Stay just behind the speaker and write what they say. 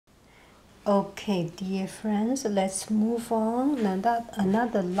Okay, dear friends, let's move on.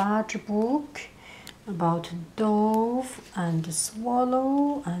 Another large book about dove and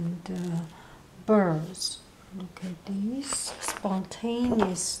swallow and birds. Look at this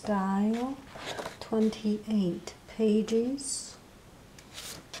spontaneous style, 28 pages.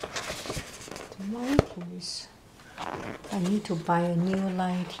 The lighting is. I need to buy a new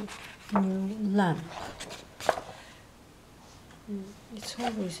lamp. It's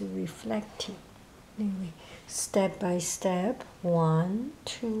always reflecting. Anyway, step by step, 1,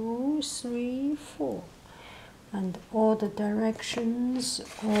 2, 3, 4. And all the directions,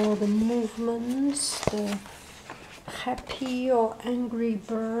 all the movements, the happy or angry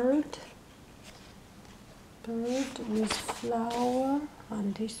bird with flower,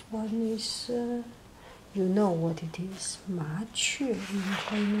 and this one is, you know what it is, 麻雀 in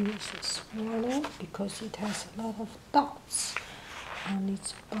Chinese, swallow, because it has a lot of dots on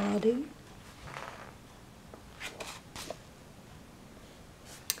its body.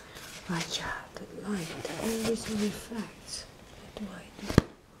 The light always reflects. What do I do?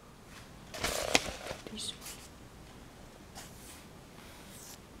 This way.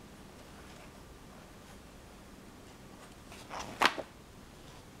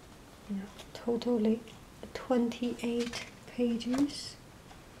 Yeah, totally 28 pages.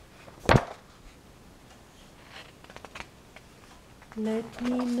 Let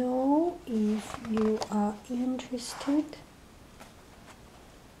me know if you are interested.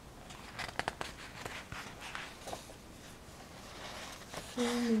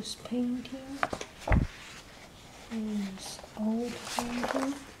 Famous painting, famous old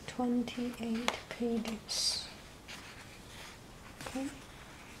painting, 28 pages. Okay.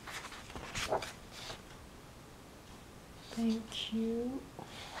 Thank you.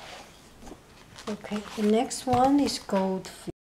 Okay, the next one is goldfish.